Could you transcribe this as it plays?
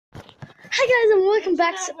Hi guys and welcome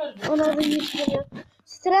back to another YouTube video.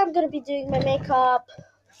 So today I'm going to be doing my makeup.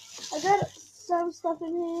 I got some stuff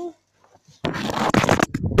in here.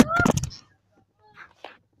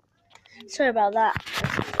 Sorry about that.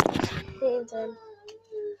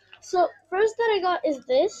 So first that I got is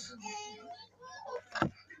this.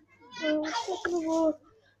 Second of all,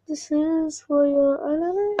 this is for your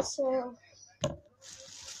eyeliner. So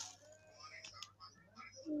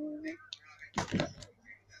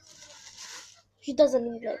she doesn't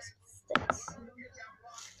need lipsticks.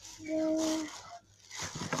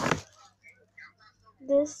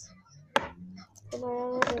 This for my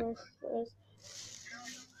eyeliner.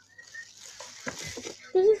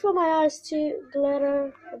 This is for my eyes too.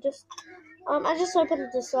 Glitter. I just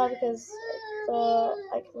opened this up because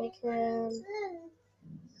I can make it.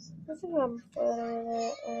 I think I'm putting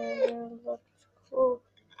it and it looks cool.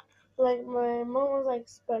 Like my mom was like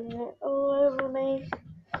spreading it all over me.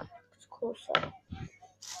 It's cool stuff.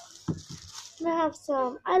 And I have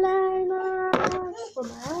some eyeliner for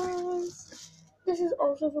my eyes. This is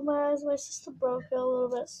also for my eyes. My sister broke it a little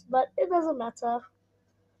bit, but it doesn't matter.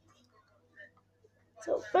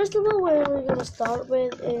 So first of all, what we're gonna start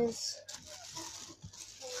with is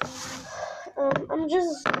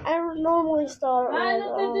I normally start with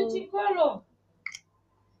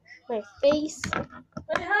my face.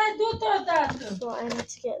 So I need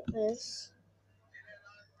to get this.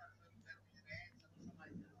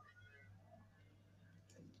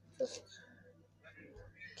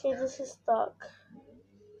 Okay, this is stuck.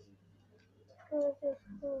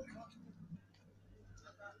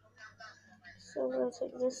 So I'm gonna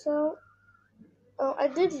take this out. Oh, I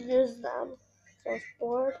did use them. So I was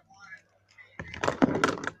bored.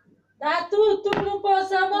 Tu não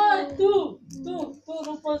posso, amor, tu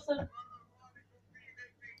não posso.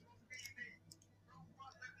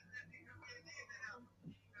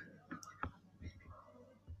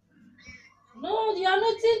 Nu, eu nu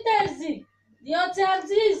ți interzic. Eu ți-am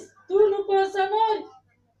zis, tu nu poți să mori.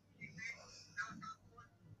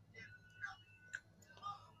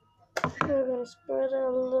 We're gonna spread it a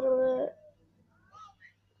little bit.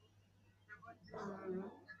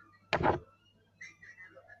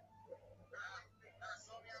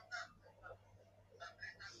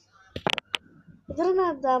 It didn't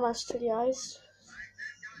have that much to the eyes.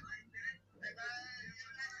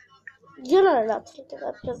 You're not allowed to look at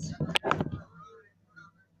that because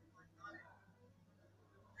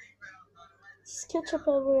there's ketchup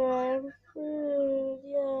everywhere.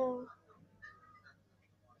 Yeah.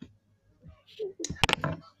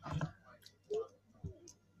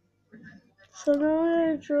 So now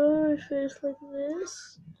I draw my face like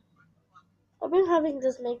this. I've been having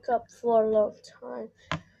this makeup for a long time.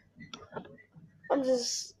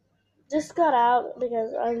 This got out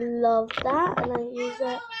because I love that and I use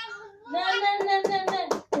it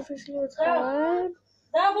every single time.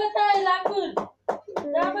 Da bătaie la cât?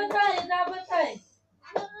 Da bătaie.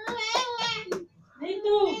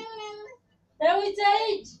 Nicu, te uiți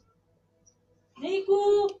aici. Nicu.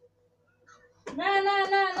 Na.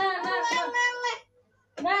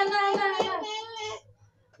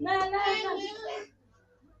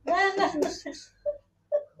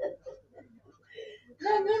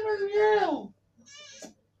 Gânul meu.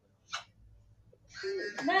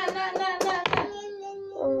 Na.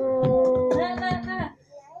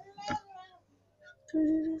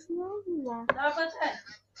 Da bătaie.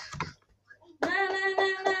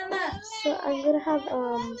 Na. So I'm gonna have a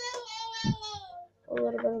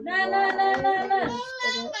little bit of Na.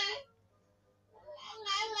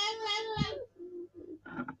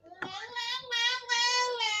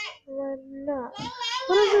 Why not?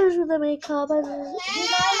 What is with the makeup?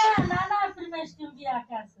 Nana primești în via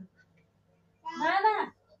acasă.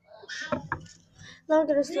 Nana. Now I'm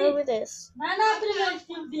gonna start with this. Nana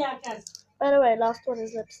primești în via acasă. By the way, last one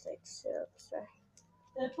is lipstick. So sorry.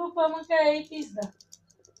 Te pupă, mâncai pizda.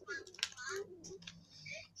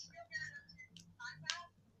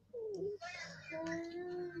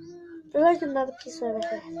 There's like another piece over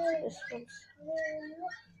here. This one's.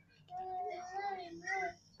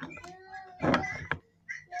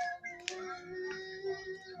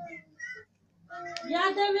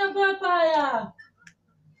 Ia-te-mi o papaya.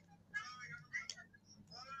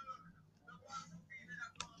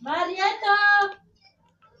 Marieta!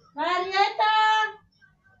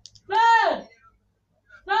 Flor,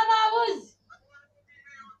 auzi?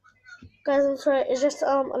 Guys, I'm sorry. It's just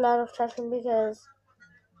a lot of talking because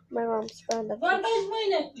my mom's found up. Vorbești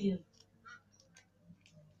mâine cu el.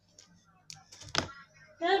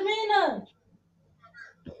 Termină!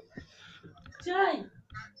 Ce-ai?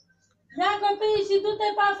 Ia copiii și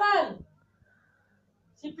du-te pe afară.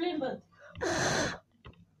 Și plimbă-te.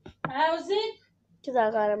 Ai auzit? Get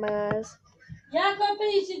that out of my eyes. Ia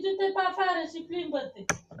copiii și du-te pe afară și plimbă-te.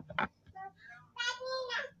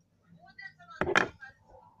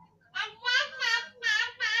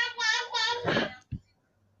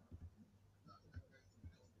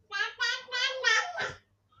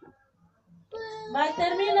 Mai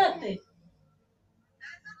termină-te.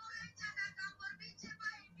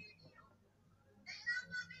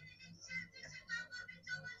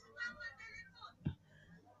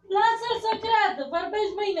 Lasă-l să creadă,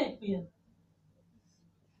 vorbești mâine cu el.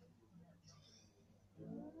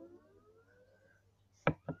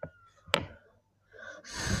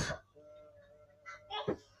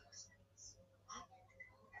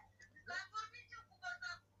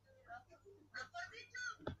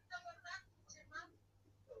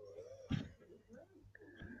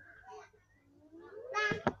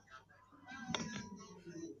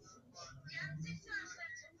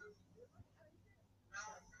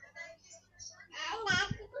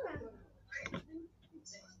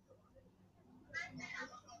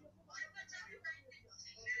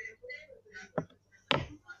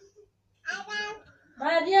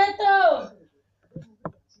 Marieto!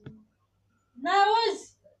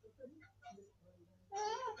 N-auzi?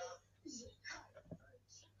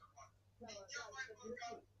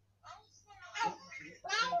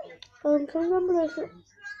 Come on, brother.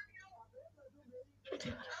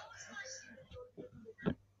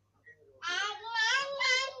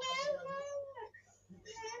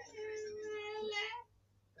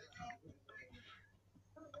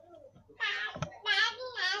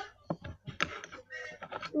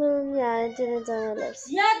 Yeah, I didn't on my lips.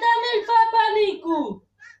 Ia dă-mi-l fa panicul!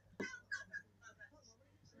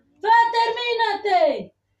 Fă,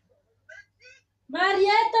 termină-te!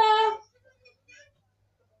 Marieto!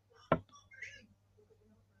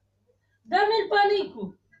 Dă-mi-l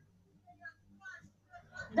panicul!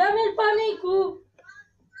 Dă-mi-l panicul!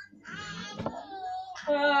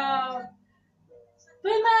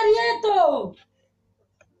 Păi, Marieto!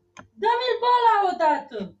 Dă-mi-l pe ăla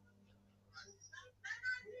odată!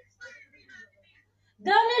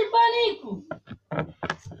 Dă-mi-l panicul!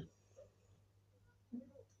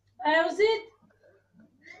 Ai auzit?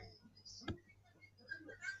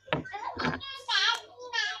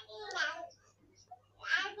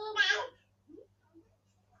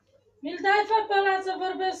 Mi-l dai, fă pe ăla să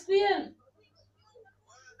vorbesc cu el?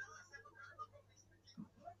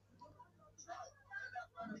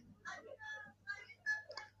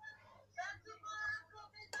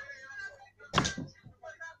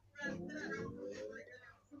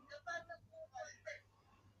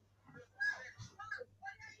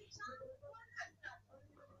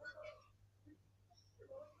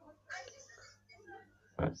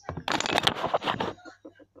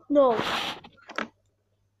 No.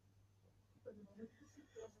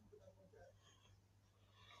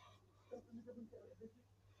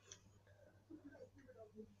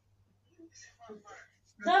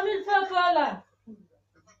 Dă-mi-l fă pe ăla!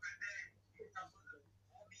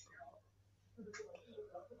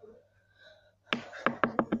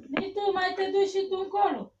 Nici tu, mai te duci și tu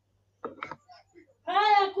încolo.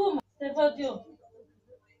 Hai acum, te văd eu.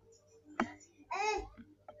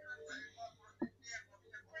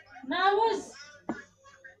 N-auzi?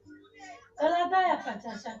 Ăla de-aia face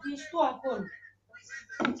așa, că ești tu acolo.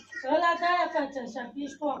 Ăla de-aia face așa, că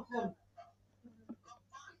ești tu acolo.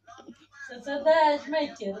 Să se dea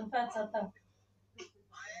șmecher în fața ta.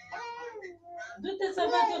 Du-te să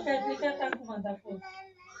văd eu că ai plecat acum de acolo.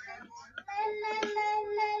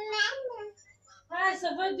 Hai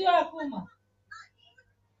să văd eu acum.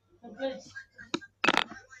 Să pleci.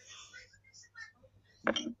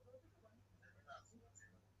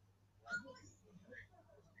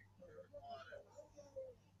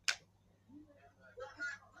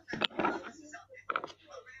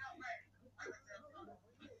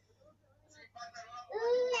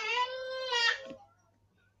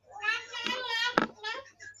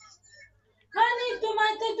 Hani, tu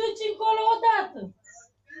mai te duci încolo odată.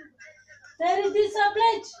 Te ridici să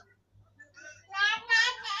pleci.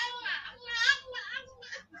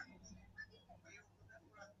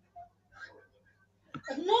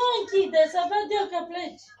 Nu închide, să văd eu că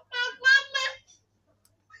pleci.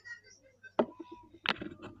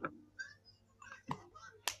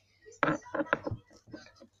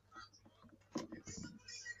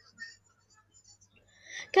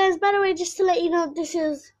 Guys, by the way, just to let you know, this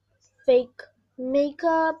is fake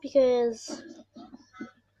makeup because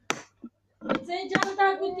Ți-ai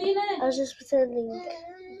geanta cu tine? I was just pretending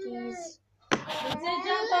these. Ți-ai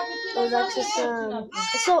geanta cu It tine was sau actually te faci some. înapoi?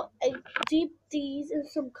 So I dipped these in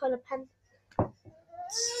some color pen.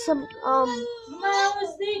 some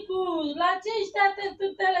La ce ești atent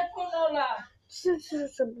în telefonul ăla?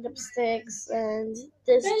 some lipsticks and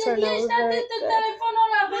this Ești turnover. atent în telefonul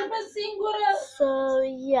ăla, vorbesc singură. So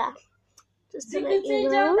yeah, just to let Zic you îți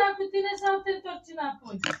know. geanta cu tine sau te întorci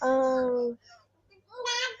înapoi?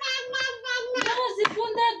 Nu, zic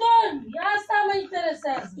unde dormi, asta mă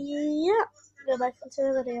interesează. Yeah, go back into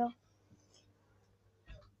the video.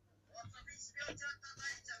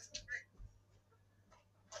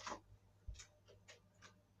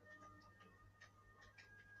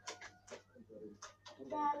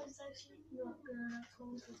 That is actually not good at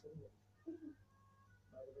all.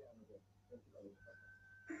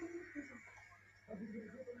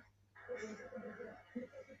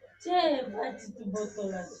 Ce faci tu,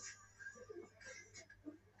 botolaș?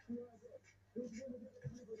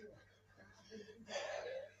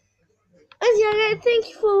 Yeah, guys, thank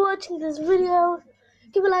you for watching this video.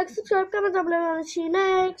 Give a like, subscribe, comment down below, and I'll see you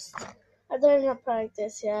next. I don't have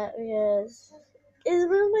practice yet because it's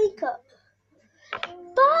my makeup.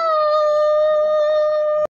 Bye!